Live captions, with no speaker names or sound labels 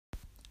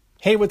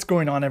Hey, what's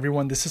going on,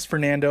 everyone? This is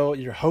Fernando,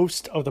 your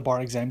host of the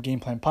Bar Exam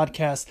Game Plan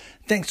Podcast.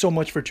 Thanks so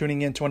much for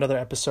tuning in to another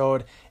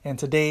episode. And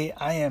today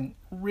I am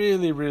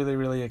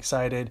really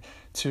excited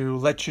to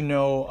let you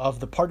know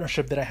of the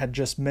partnership that I had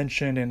just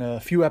mentioned in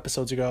a few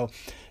episodes ago.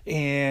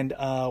 And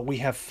we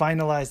have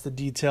finalized the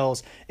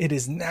details. It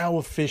is now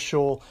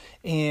official.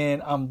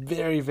 And I'm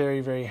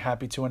very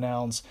happy to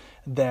announce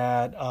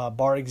that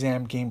Bar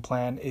Exam Game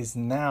Plan is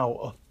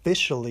now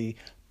officially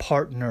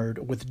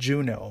partnered with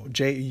Juno,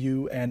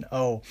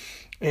 Juno.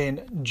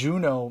 And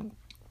Juno,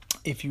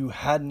 if you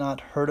had not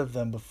heard of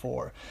them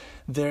before,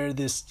 they're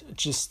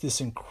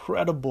this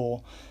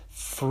incredible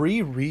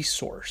free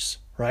resource,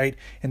 right?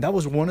 And that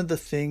was one of the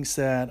things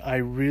that I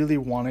really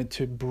wanted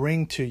to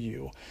bring to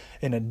you,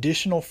 an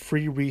additional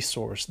free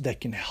resource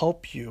that can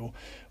help you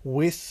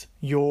with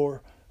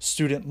your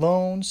student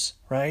loans,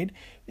 right?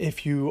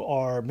 If you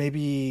are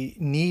maybe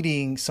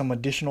needing some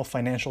additional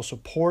financial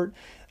support,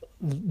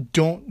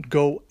 don't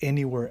go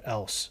anywhere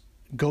else.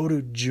 Go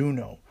to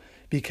Juno,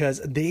 because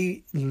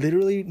they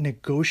literally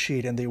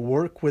negotiate and they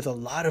work with a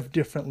lot of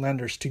different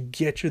lenders to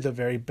get you the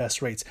very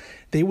best rates.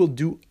 They will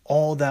do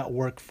all that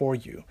work for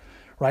you,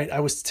 right?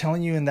 I was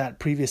telling you in that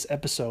previous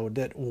episode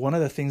that one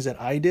of the things that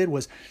I did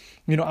was,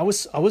 I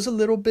was a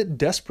little bit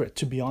desperate,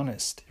 to be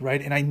honest,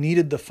 right? And I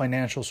needed the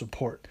financial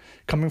support.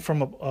 Coming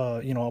from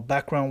a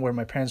background where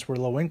my parents were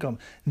low income,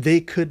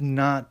 they could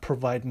not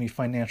provide me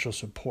financial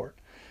support,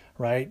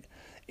 right?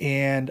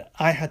 And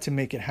I had to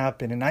make it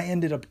happen. And I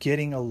ended up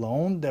getting a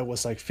loan that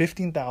was like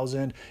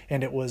 $15,000,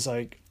 and it was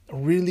like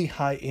really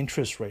high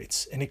interest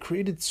rates. And it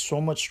created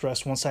so much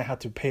stress once I had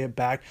to pay it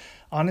back.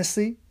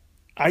 Honestly,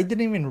 I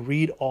didn't even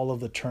read all of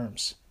the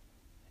terms.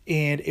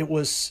 And it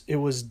was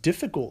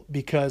difficult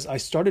because I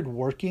started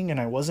working and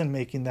I wasn't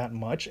making that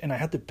much, and I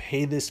had to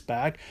pay this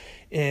back.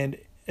 And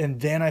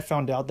then I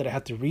found out that I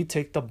had to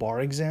retake the bar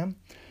exam.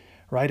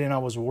 Right. And I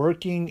was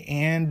working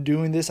and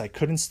doing this. I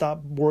couldn't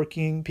stop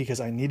working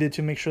because I needed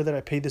to make sure that I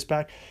paid this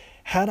back.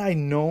 Had I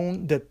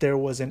known that there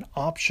was an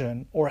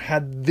option, or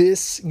had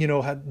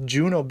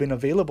Juno been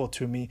available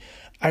to me,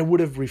 I would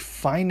have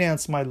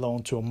refinanced my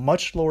loan to a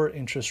much lower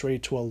interest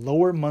rate, to a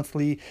lower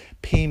monthly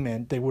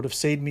payment. They would have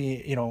saved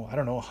me,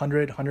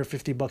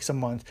 $100-$150 a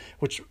month,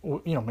 which,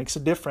 makes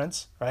a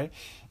difference, right?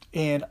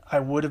 And I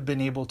would have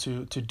been able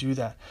to do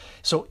that.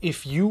 So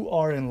if you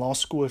are in law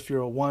school, if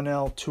you're a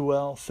 1L,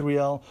 2L,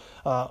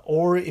 3L,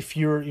 or if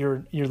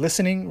you're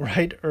listening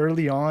right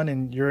early on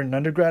and you're an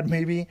undergrad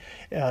maybe,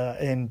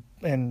 and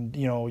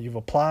you've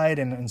applied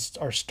and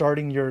are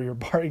starting your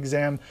bar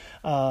exam,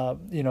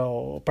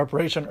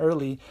 preparation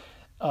early,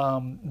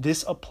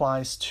 this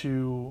applies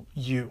to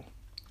you.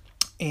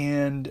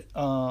 And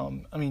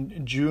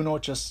Juno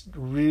just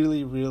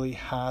really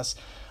has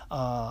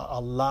a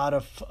lot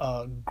of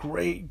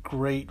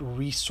great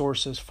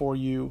resources for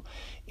you.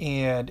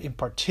 And in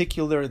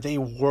particular, they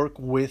work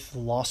with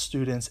law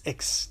students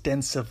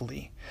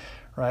extensively,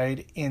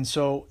 right? And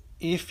so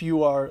if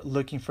you are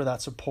looking for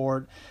that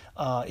support,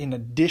 in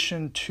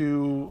addition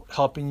to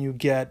helping you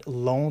get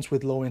loans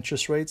with low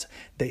interest rates,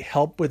 they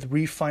help with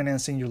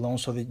refinancing your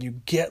loans so that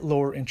you get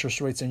lower interest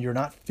rates and you're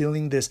not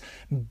feeling this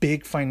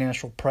big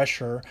financial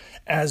pressure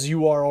as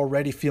you are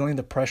already feeling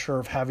the pressure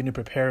of having to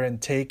prepare and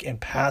take and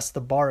pass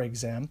the bar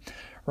exam,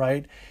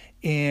 right?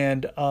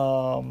 And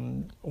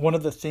one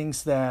of the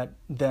things that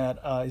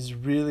is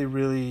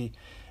really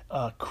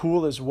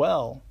cool as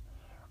well,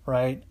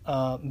 right?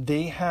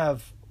 They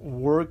have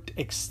worked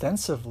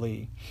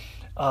extensively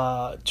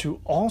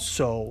to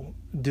also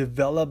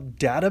develop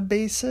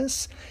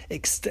databases,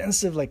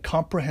 extensive,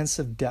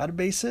 comprehensive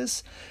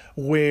databases,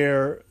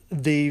 where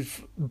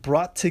they've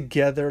brought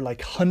together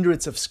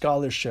hundreds of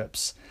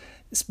scholarships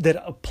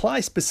that apply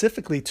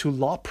specifically to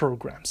law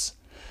programs.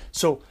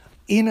 So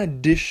in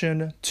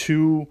addition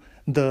to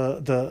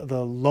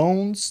the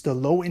loans, the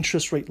low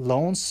interest rate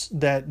loans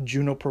that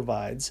Juno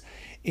provides,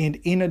 and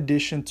in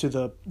addition to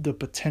the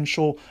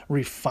potential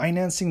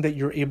refinancing that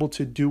you're able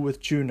to do with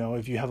Juno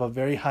if you have a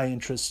very high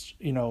interest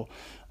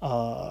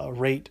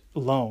rate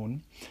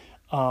loan,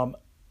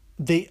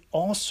 they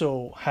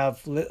also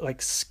have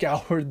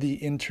scoured the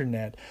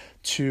internet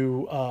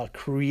to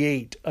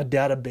create a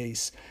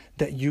database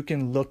that you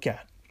can look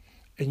at.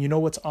 And you know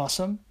what's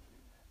awesome?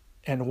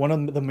 And one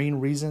of the main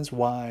reasons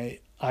why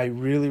I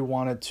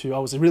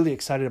was really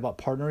excited about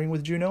partnering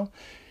with Juno,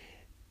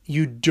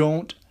 you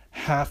don't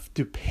have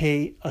to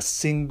pay a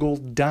single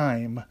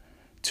dime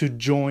to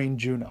join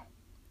Juno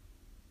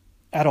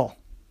at all.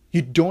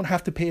 You don't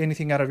have to pay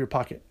anything out of your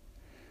pocket,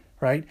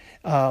 right?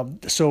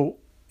 So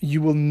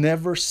you will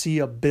never see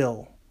a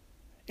bill,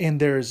 and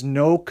there is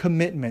no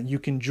commitment. You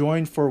can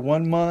join for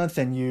 1 month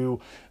and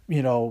you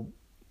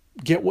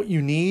get what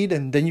you need,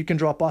 and then you can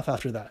drop off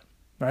after that,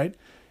 right?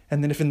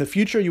 And then if in the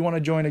future you want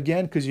to join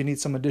again because you need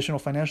some additional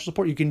financial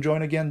support, you can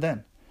join again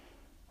then,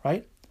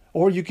 right?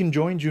 Or you can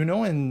join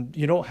Juno and,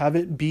 have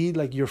it be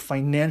like your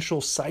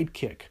financial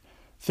sidekick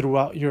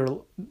throughout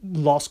your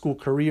law school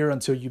career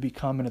until you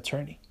become an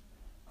attorney,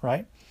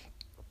 right?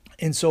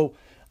 And so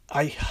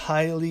I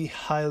highly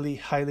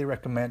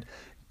recommend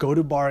go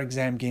to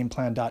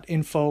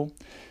barexamgameplan.info.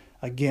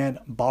 Again,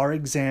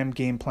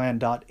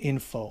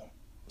 barexamgameplan.info.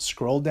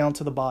 Scroll down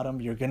to the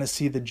bottom. You're going to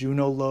see the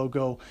Juno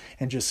logo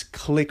and just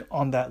click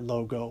on that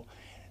logo.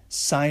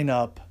 Sign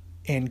up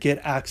and get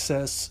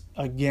access,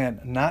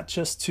 again, not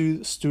just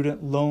to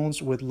student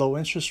loans with low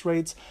interest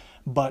rates,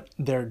 but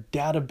their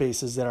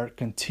databases that are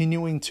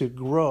continuing to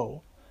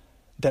grow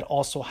that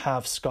also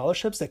have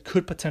scholarships that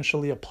could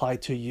potentially apply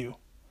to you.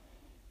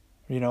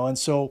 And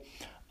so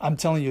I'm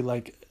telling you,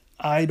 like,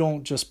 I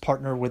don't just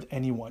partner with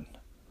anyone,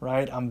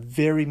 right? I'm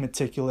very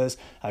meticulous.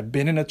 I've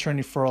been an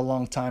attorney for a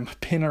long time. I've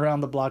been around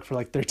the block for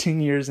like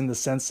 13 years in the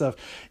sense of,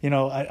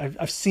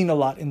 I've seen a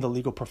lot in the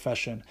legal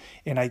profession,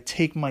 and I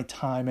take my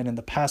time. And in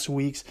the past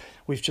weeks,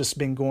 we've just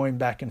been going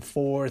back and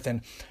forth,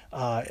 and,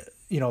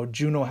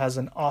 Juno has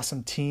an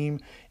awesome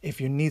team.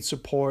 If you need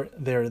support,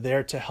 they're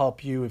there to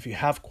help you. If you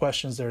have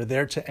questions, they're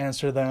there to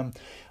answer them.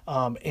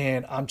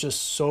 And I'm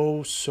just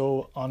so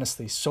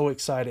honestly, so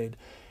excited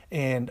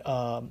and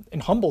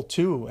humbled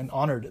too, and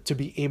honored to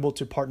be able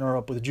to partner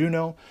up with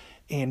Juno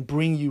and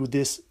bring you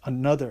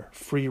another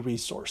free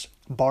resource.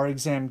 Bar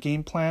Exam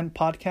Game Plan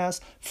podcast,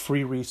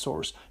 free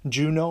resource.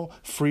 Juno,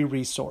 free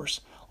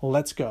resource.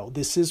 Let's go.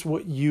 This is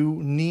what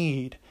you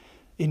need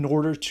in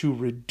order to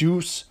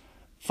reduce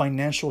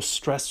financial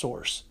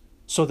stressors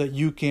so that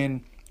you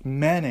can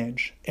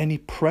manage any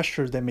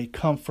pressure that may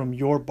come from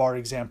your bar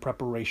exam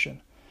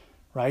preparation,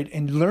 right?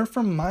 And learn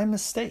from my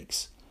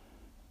mistakes,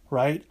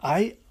 right?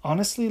 I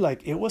honestly,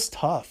 it was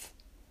tough.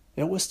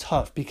 It was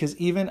tough because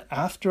even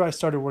after I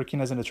started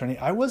working as an attorney,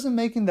 I wasn't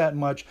making that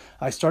much.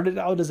 I started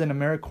out as an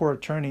AmeriCorps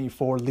attorney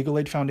for Legal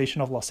Aid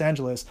Foundation of Los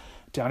Angeles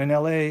down in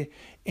LA,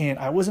 and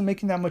I wasn't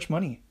making that much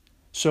money.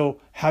 So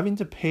having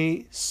to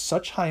pay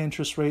such high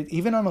interest rate,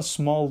 even on a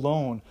small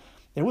loan,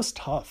 it was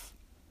tough,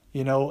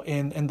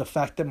 and the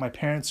fact that my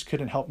parents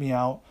couldn't help me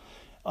out,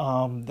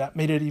 that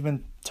made it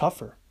even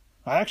tougher.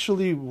 I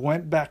actually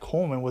went back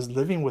home and was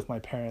living with my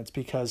parents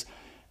because,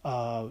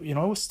 it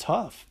was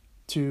tough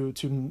to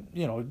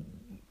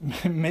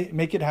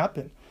make it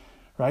happen,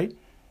 right?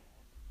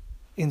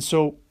 And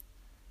so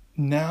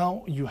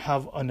now you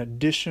have an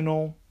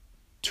additional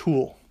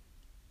tool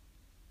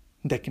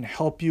that can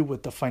help you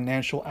with the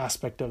financial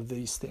aspect of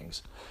these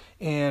things.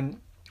 And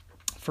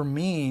for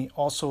me,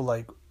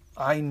 also,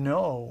 I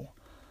know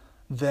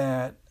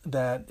that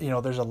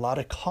there's a lot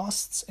of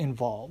costs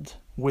involved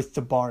with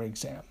the bar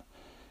exam.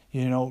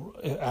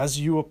 As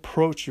you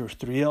approach your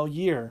 3L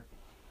year,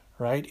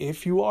 right?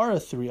 If you are a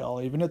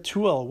 3L, even a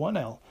 2L,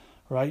 1L,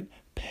 right?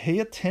 Pay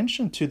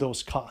attention to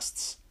those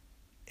costs.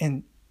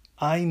 And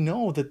I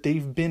know that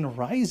they've been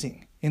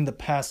rising in the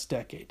past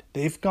decade.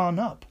 They've gone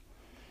up.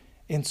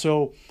 And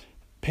so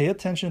pay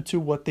attention to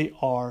what they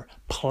are.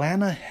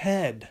 Plan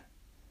ahead,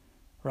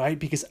 right?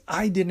 Because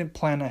I didn't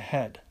plan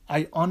ahead.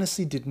 I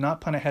honestly did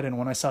not plan ahead. And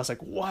when I saw, I was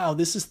like, wow,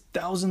 this is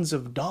thousands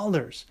of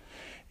dollars.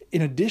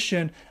 In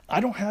addition, I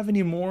don't have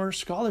any more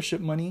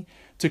scholarship money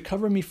to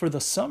cover me for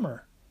the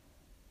summer.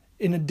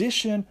 In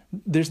addition,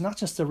 there's not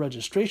just a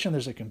registration,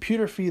 there's a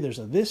computer fee, there's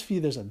a this fee,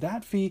 there's a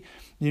that fee.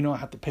 I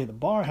have to pay the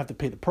bar, I have to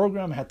pay the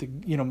program, I have to,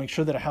 make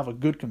sure that I have a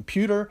good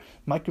computer.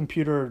 My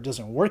computer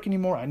doesn't work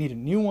anymore. I need a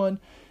new one,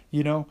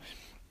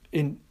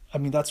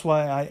 that's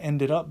why I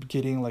ended up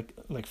getting like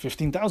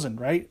 15,000,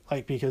 right?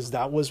 Because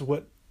that was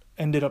what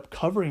ended up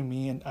covering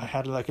me, and I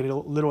had a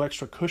little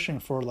extra cushion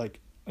for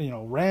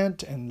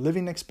rent and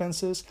living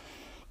expenses.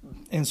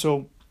 And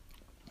so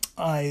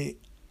I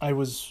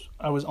was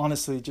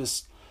honestly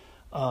just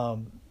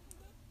now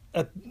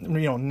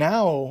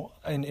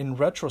in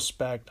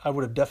retrospect, I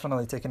would have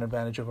definitely taken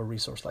advantage of a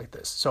resource like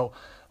this. So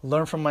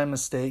learn from my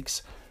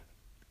mistakes.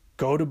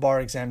 Go to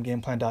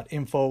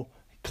barexamgameplan.info,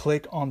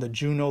 click on the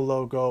Juno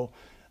logo.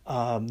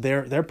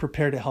 They're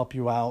prepared to help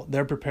you out.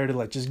 They're prepared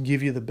to just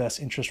give you the best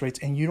interest rates,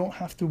 and you don't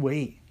have to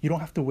wait. You don't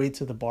have to wait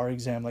to the bar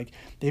exam.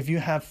 If you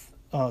have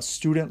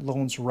student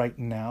loans right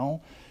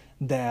now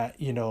that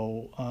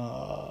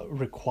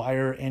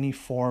require any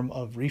form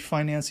of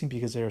refinancing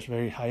because there's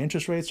very high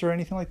interest rates or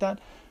anything like that,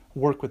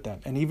 work with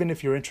them. And even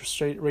if your interest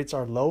rates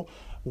are low,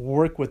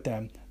 work with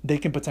them. They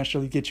can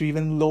potentially get you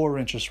even lower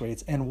interest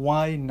rates. And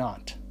why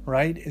not,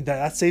 right?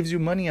 That saves you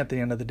money at the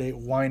end of the day.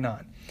 Why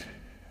not?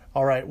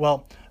 All right.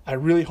 Well, I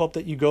really hope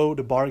that you go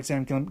to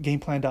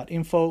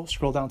barexamgameplan.info,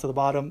 scroll down to the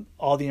bottom.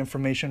 All the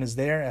information is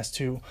there as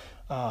to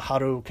how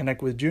to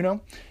connect with Juno.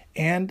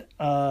 And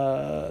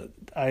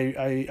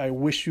I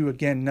wish you,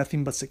 again,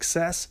 nothing but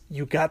success.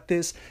 You got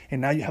this.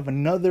 And now you have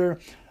another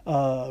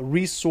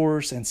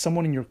resource and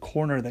someone in your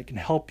corner that can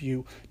help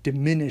you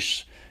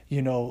diminish,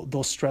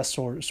 those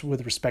stressors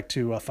with respect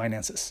to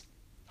finances.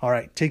 All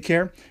right. Take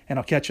care, and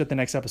I'll catch you at the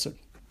next episode.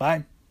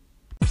 Bye.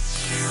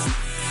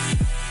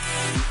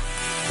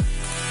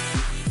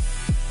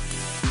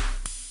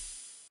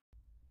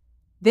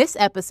 This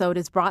episode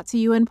is brought to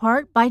you in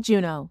part by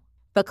Juno,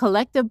 the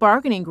collective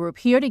bargaining group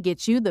here to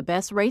get you the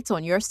best rates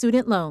on your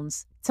student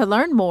loans. To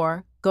learn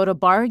more, go to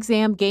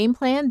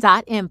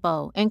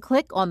barexamgameplan.info and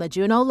click on the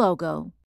Juno logo.